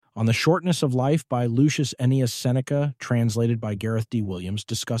On the Shortness of Life by Lucius Ennius Seneca, translated by Gareth D. Williams,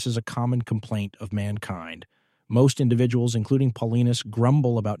 discusses a common complaint of mankind. Most individuals, including Paulinus,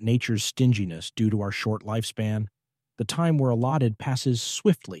 grumble about nature's stinginess due to our short lifespan. The time we're allotted passes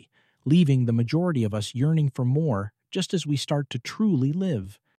swiftly, leaving the majority of us yearning for more just as we start to truly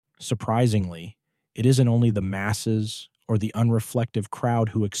live. Surprisingly, it isn't only the masses or the unreflective crowd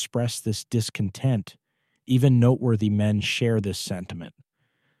who express this discontent. Even noteworthy men share this sentiment.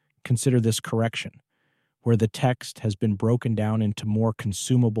 Consider this correction. Where the text has been broken down into more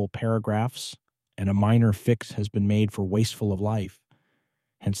consumable paragraphs and a minor fix has been made for wasteful of life.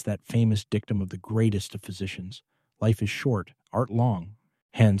 Hence that famous dictum of the greatest of physicians, life is short, art long.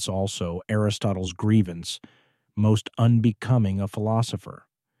 Hence also Aristotle's grievance, most unbecoming a philosopher,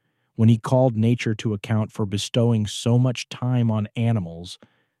 when he called nature to account for bestowing so much time on animals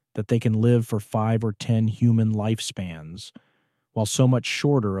that they can live for 5 or 10 human lifespans, while so much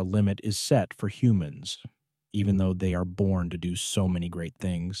shorter a limit is set for humans, even though they are born to do so many great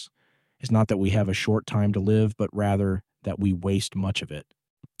things. It's not that we have a short time to live, but rather that we waste much of it.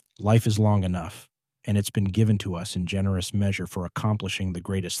 Life is long enough, and it's been given to us in generous measure for accomplishing the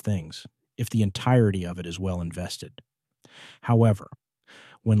greatest things, if the entirety of it is well invested. However,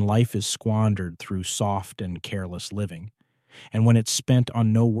 when life is squandered through soft and careless living, and when it's spent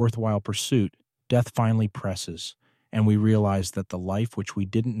on no worthwhile pursuit, death finally presses, and we realize that the life which we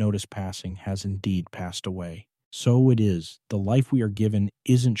didn't notice passing has indeed passed away. So it is. The life we are given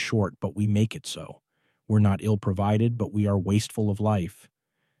isn't short, but we make it so. We're not ill-provided, but we are wasteful of life.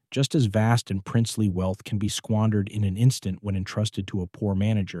 Just as vast and princely wealth can be squandered in an instant when entrusted to a poor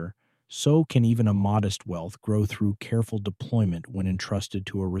manager, so can even a modest wealth grow through careful deployment when entrusted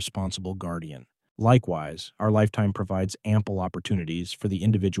to a responsible guardian. Likewise, our lifetime provides ample opportunities for the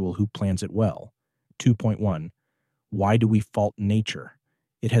individual who plans it well. 2.1. Why do we fault nature?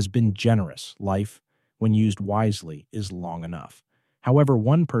 It has been generous. Life, when used wisely, is long enough. However,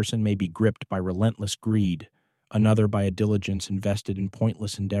 one person may be gripped by relentless greed, another by a diligence invested in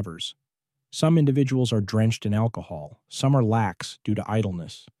pointless endeavors. Some individuals are drenched in alcohol. Some are lax due to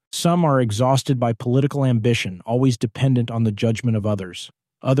idleness. Some are exhausted by political ambition, always dependent on the judgment of others.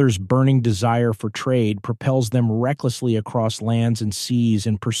 Others' burning desire for trade propels them recklessly across lands and seas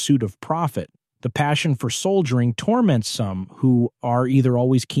in pursuit of profit. The passion for soldiering torments some who are either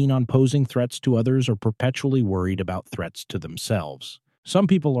always keen on posing threats to others or perpetually worried about threats to themselves. Some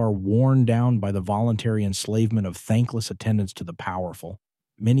people are worn down by the voluntary enslavement of thankless attendance to the powerful.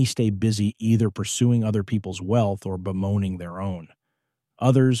 Many stay busy either pursuing other people's wealth or bemoaning their own.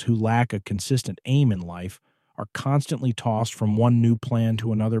 Others who lack a consistent aim in life are constantly tossed from one new plan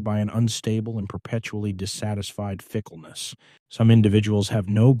to another by an unstable and perpetually dissatisfied fickleness. Some individuals have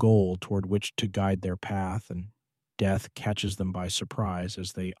no goal toward which to guide their path, and death catches them by surprise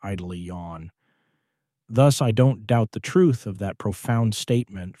as they idly yawn. Thus, I don't doubt the truth of that profound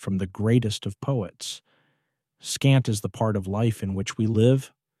statement from the greatest of poets. Scant is the part of life in which we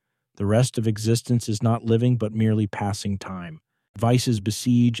live. The rest of existence is not living, but merely passing time. Vices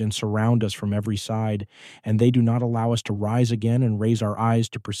besiege and surround us from every side, and they do not allow us to rise again and raise our eyes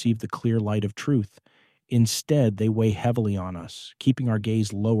to perceive the clear light of truth. Instead, they weigh heavily on us, keeping our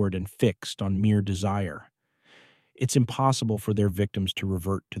gaze lowered and fixed on mere desire. It's impossible for their victims to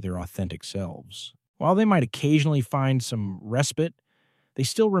revert to their authentic selves. While they might occasionally find some respite, they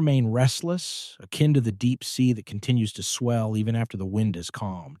still remain restless, akin to the deep sea that continues to swell even after the wind has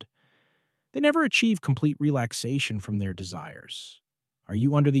calmed. They never achieve complete relaxation from their desires. Are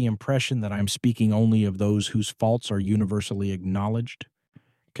you under the impression that I'm speaking only of those whose faults are universally acknowledged?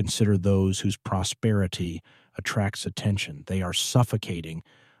 Consider those whose prosperity attracts attention. They are suffocating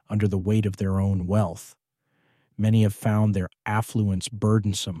under the weight of their own wealth. Many have found their affluence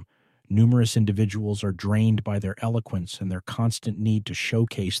burdensome. Numerous individuals are drained by their eloquence and their constant need to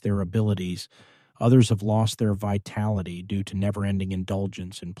showcase their abilities. Others have lost their vitality due to never-ending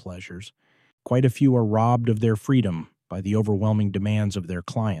indulgence in pleasures. Quite a few are robbed of their freedom by the overwhelming demands of their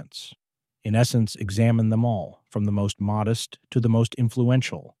clients. In essence, examine them all, from the most modest to the most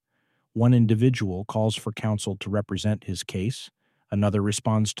influential. One individual calls for counsel to represent his case, another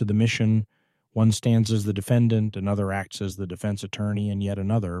responds to the mission, one stands as the defendant, another acts as the defense attorney, and yet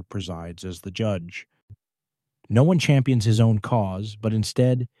another presides as the judge. No one champions his own cause, but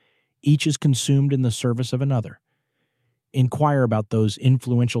instead, each is consumed in the service of another. Inquire about those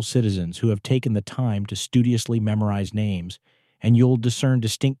influential citizens who have taken the time to studiously memorize names, and you'll discern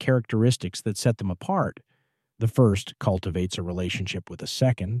distinct characteristics that set them apart. The first cultivates a relationship with a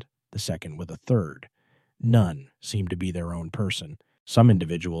second, the second with a third. None seem to be their own person. Some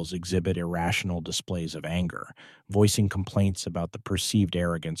individuals exhibit irrational displays of anger, voicing complaints about the perceived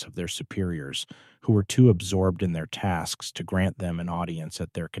arrogance of their superiors, who are too absorbed in their tasks to grant them an audience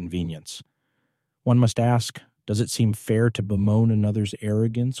at their convenience. One must ask, does it seem fair to bemoan another's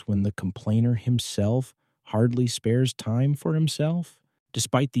arrogance when the complainer himself hardly spares time for himself?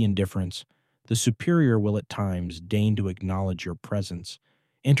 Despite the indifference, the superior will at times deign to acknowledge your presence,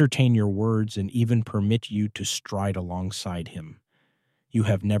 entertain your words, and even permit you to stride alongside him. You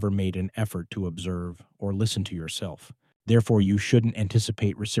have never made an effort to observe or listen to yourself. Therefore, you shouldn't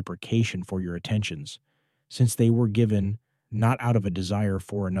anticipate reciprocation for your attentions, since they were given not out of a desire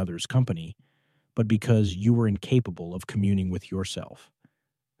for another's company, but because you were incapable of communing with yourself.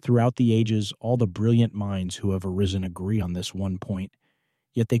 Throughout the ages, all the brilliant minds who have arisen agree on this one point,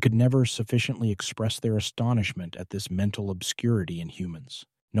 yet they could never sufficiently express their astonishment at this mental obscurity in humans.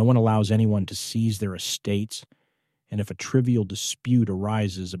 No one allows anyone to seize their estates, and if a trivial dispute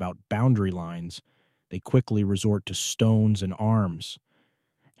arises about boundary lines, they quickly resort to stones and arms.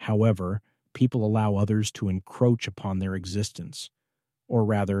 However, people allow others to encroach upon their existence, or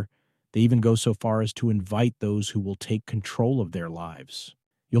rather, they even go so far as to invite those who will take control of their lives.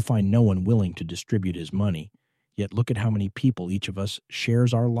 You'll find no one willing to distribute his money, yet look at how many people each of us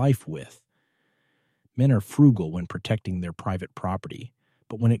shares our life with. Men are frugal when protecting their private property,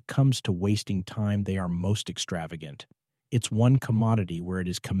 but when it comes to wasting time, they are most extravagant. It's one commodity where it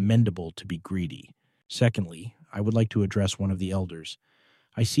is commendable to be greedy. Secondly, I would like to address one of the elders.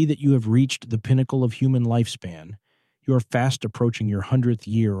 I see that you have reached the pinnacle of human lifespan. You are fast approaching your 100th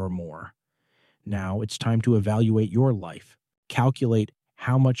year or more. Now it's time to evaluate your life. Calculate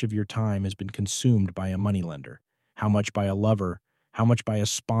how much of your time has been consumed by a moneylender, how much by a lover, how much by a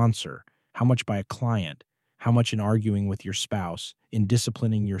sponsor, how much by a client, how much in arguing with your spouse, in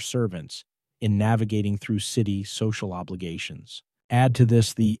disciplining your servants, in navigating through city social obligations. Add to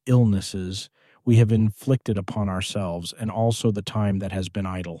this the illnesses we have inflicted upon ourselves and also the time that has been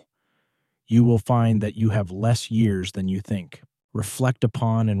idle. You will find that you have less years than you think. Reflect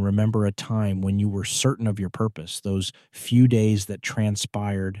upon and remember a time when you were certain of your purpose, those few days that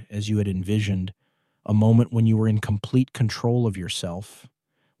transpired as you had envisioned, a moment when you were in complete control of yourself,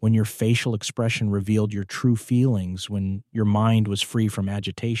 when your facial expression revealed your true feelings, when your mind was free from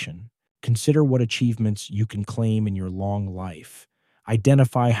agitation. Consider what achievements you can claim in your long life.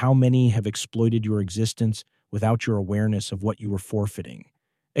 Identify how many have exploited your existence without your awareness of what you were forfeiting.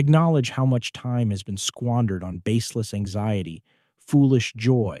 Acknowledge how much time has been squandered on baseless anxiety, foolish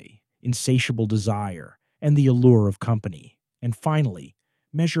joy, insatiable desire, and the allure of company. And finally,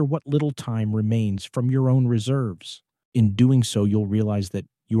 measure what little time remains from your own reserves. In doing so, you'll realize that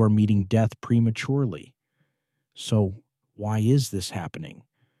you are meeting death prematurely. So, why is this happening?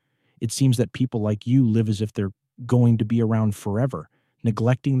 It seems that people like you live as if they're going to be around forever,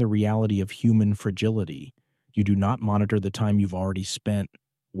 neglecting the reality of human fragility. You do not monitor the time you've already spent,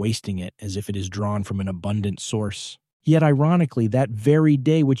 wasting it as if it is drawn from an abundant source. Yet ironically, that very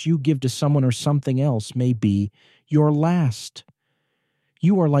day which you give to someone or something else may be your last.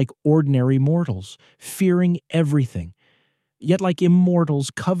 You are like ordinary mortals, fearing everything, yet like immortals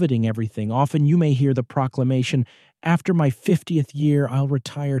coveting everything. Often you may hear the proclamation, "After my 50th year, I'll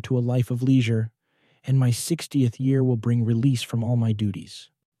retire to a life of leisure, and my 60th year will bring release from all my duties."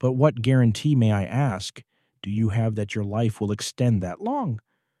 But what guarantee, may I ask, do you have that your life will extend that long?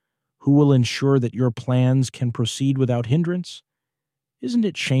 Who will ensure that your plans can proceed without hindrance? Isn't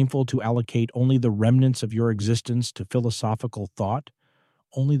it shameful to allocate only the remnants of your existence to philosophical thought,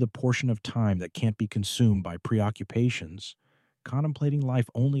 only the portion of time that can't be consumed by preoccupations? Contemplating life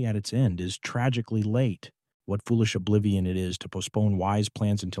only at its end is tragically late. What foolish oblivion it is to postpone wise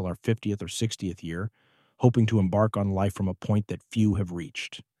plans until our 50th or 60th year, hoping to embark on life from a point that few have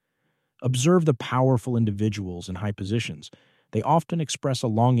reached. Observe the powerful individuals in high positions. They often express a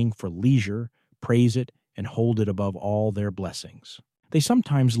longing for leisure, praise it, and hold it above all their blessings. They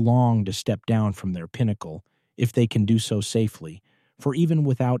sometimes long to step down from their pinnacle, if they can do so safely, for even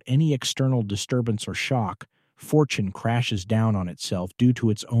without any external disturbance or shock, fortune crashes down on itself due to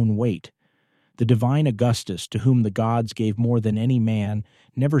its own weight. The divine Augustus, to whom the gods gave more than any man,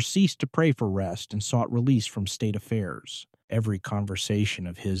 never ceased to pray for rest and sought release from state affairs. Every conversation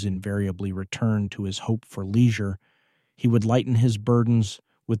of his invariably returned to his hope for leisure. He would lighten his burdens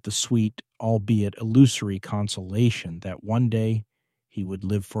with the sweet, albeit illusory, consolation that one day he would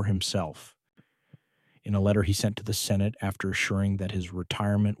live for himself. In a letter he sent to the Senate after assuring that his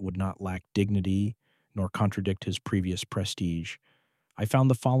retirement would not lack dignity nor contradict his previous prestige, I found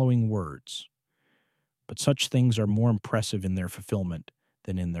the following words: "But such things are more impressive in their fulfillment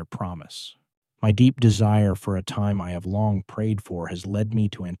than in their promise. My deep desire for a time I have long prayed for has led me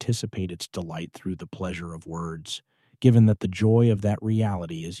to anticipate its delight through the pleasure of words, given that the joy of that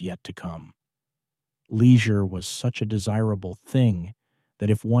reality is yet to come. Leisure was such a desirable thing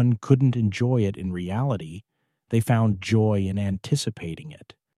that if one couldn't enjoy it in reality, they found joy in anticipating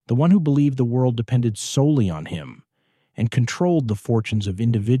it. The one who believed the world depended solely on him and controlled the fortunes of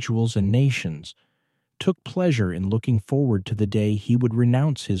individuals and nations took pleasure in looking forward to the day he would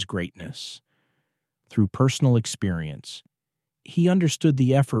renounce his greatness. Through personal experience, he understood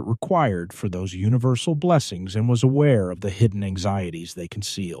the effort required for those universal blessings and was aware of the hidden anxieties they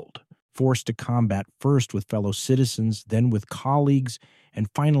concealed. Forced to combat first with fellow citizens, then with colleagues, and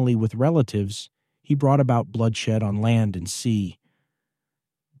finally with relatives, he brought about bloodshed on land and sea.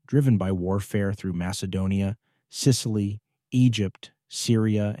 Driven by warfare through Macedonia, Sicily, Egypt,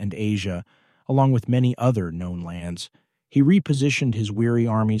 Syria, and Asia, along with many other known lands, he repositioned his weary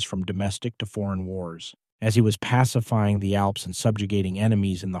armies from domestic to foreign wars. As he was pacifying the Alps and subjugating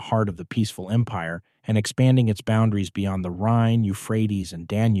enemies in the heart of the peaceful empire and expanding its boundaries beyond the Rhine, Euphrates, and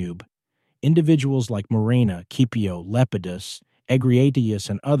Danube, individuals like Murena, Scipio, Lepidus, Agriatius,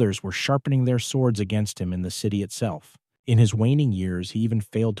 and others were sharpening their swords against him in the city itself. In his waning years, he even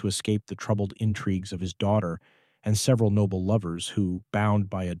failed to escape the troubled intrigues of his daughter and several noble lovers who, bound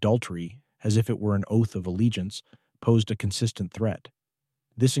by adultery as if it were an oath of allegiance, posed a consistent threat.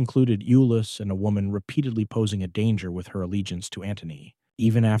 This included Iulus and a woman repeatedly posing a danger with her allegiance to Antony.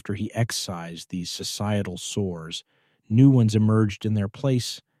 Even after he excised these societal sores, new ones emerged in their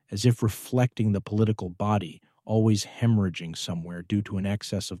place as if reflecting the political body, always hemorrhaging somewhere due to an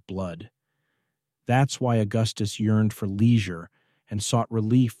excess of blood. That's why Augustus yearned for leisure and sought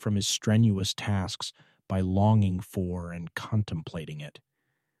relief from his strenuous tasks by longing for and contemplating it.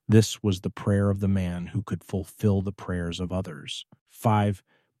 This was the prayer of the man who could fulfill the prayers of others.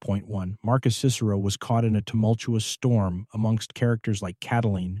 5.1 Marcus Cicero was caught in a tumultuous storm amongst characters like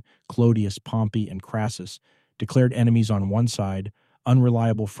Catiline, Clodius, Pompey, and Crassus, declared enemies on one side,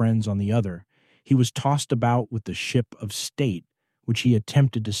 unreliable friends on the other. He was tossed about with the ship of state, which he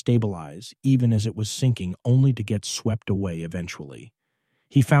attempted to stabilize, even as it was sinking, only to get swept away eventually.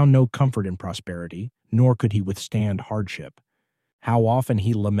 He found no comfort in prosperity, nor could he withstand hardship. How often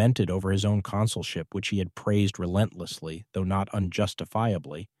he lamented over his own consulship, which he had praised relentlessly, though not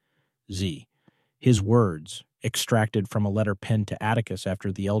unjustifiably. His words, extracted from a letter penned to Atticus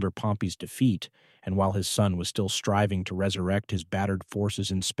after the elder Pompey's defeat, and while his son was still striving to resurrect his battered forces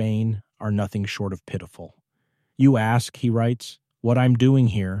in Spain, are nothing short of pitiful. "You ask," he writes, "what I'm doing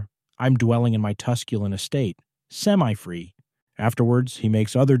here. I'm dwelling in my Tusculan estate, semi-free." Afterwards, he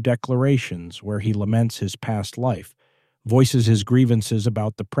makes other declarations where he laments his past life, voices his grievances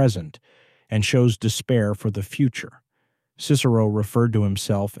about the present, and shows despair for the future. Cicero referred to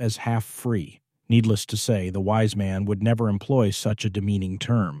himself as half-free. Needless to say, the wise man would never employ such a demeaning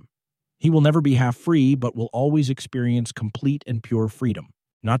term. He will never be half-free, but will always experience complete and pure freedom.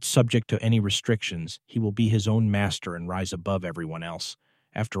 Not subject to any restrictions, he will be his own master and rise above everyone else.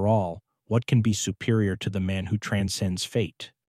 After all, what can be superior to the man who transcends fate?